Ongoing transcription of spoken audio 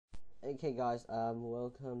Okay guys,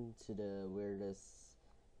 welcome to the weirdest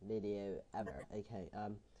video ever. Okay,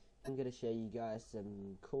 I'm gonna show you guys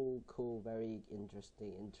some cool, very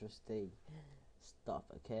interesting stuff,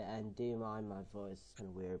 okay? And do mind my voice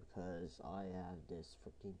kinda weird because I have this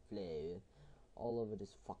freaking flu all over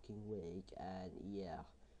this fucking week, and yeah,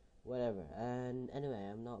 whatever. And anyway,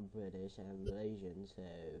 I'm not British, I'm Malaysian, so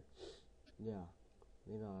yeah.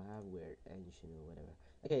 I have weird ancient or whatever.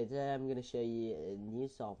 Okay, today I'm gonna show you a new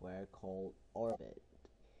software called Orbit.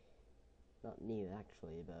 Not new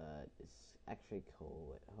actually, but it's actually cool.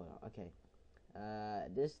 Wait, hold on. Okay,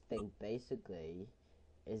 this thing basically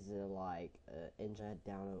is like an internet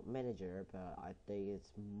download manager, but I think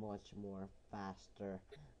it's much more faster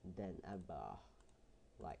than ever.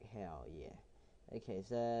 Like hell, yeah. Okay,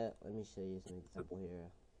 so let me show you some example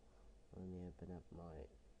here. Let me open up my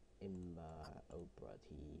Imba Opera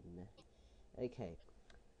team. Okay,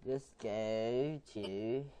 just go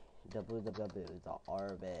to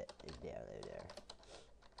www.orbit downloader.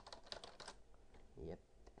 Yep,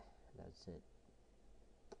 that's it.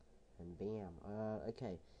 And bam.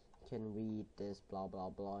 Okay, you can read this blah blah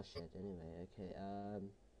blah shit anyway. Okay,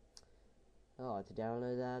 to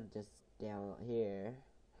download that, just download here.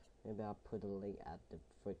 Maybe I'll put a link at the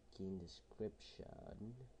freaking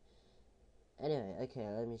description. Anyway, okay,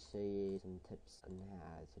 let me show you some tips on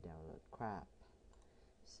how to download crap.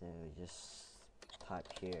 So just type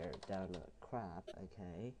here download crap,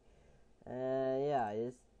 okay. Yeah,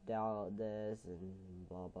 just download this and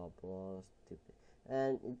blah blah blah, stupid.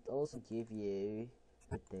 And it also gives you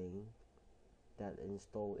everything that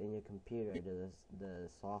installed in your computer, the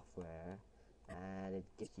software, and it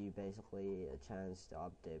gives you basically a chance to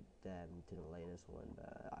update them to the latest one.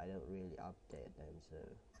 But I don't really update them, so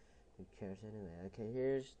who cares anyway? Okay,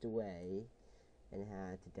 here's the way and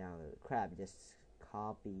how to download crap. Just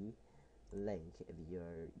copy link if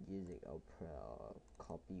you're using Opera or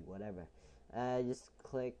copy whatever. Just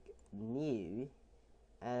click new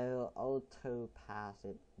and it'll auto pass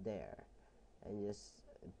it there, and just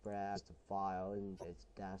browse the file in its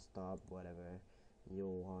desktop, whatever you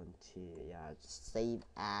want to. Yeah, just save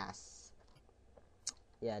as.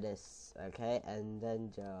 Yeah, this. Okay, and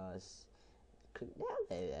then just click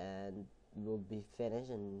download and it will be finished,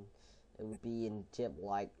 and it will be in tip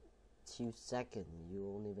like 2 seconds. You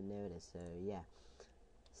won't even notice. So yeah,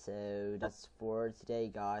 so that's for today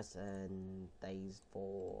guys, and thanks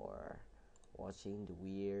for watching the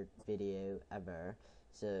weird video ever.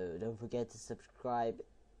 So don't forget to subscribe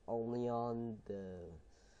only on the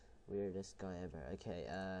weirdest guy ever. Okay,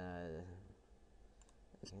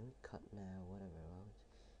 can we cut now? Whatever.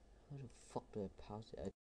 How the fuck do I pause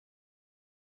it?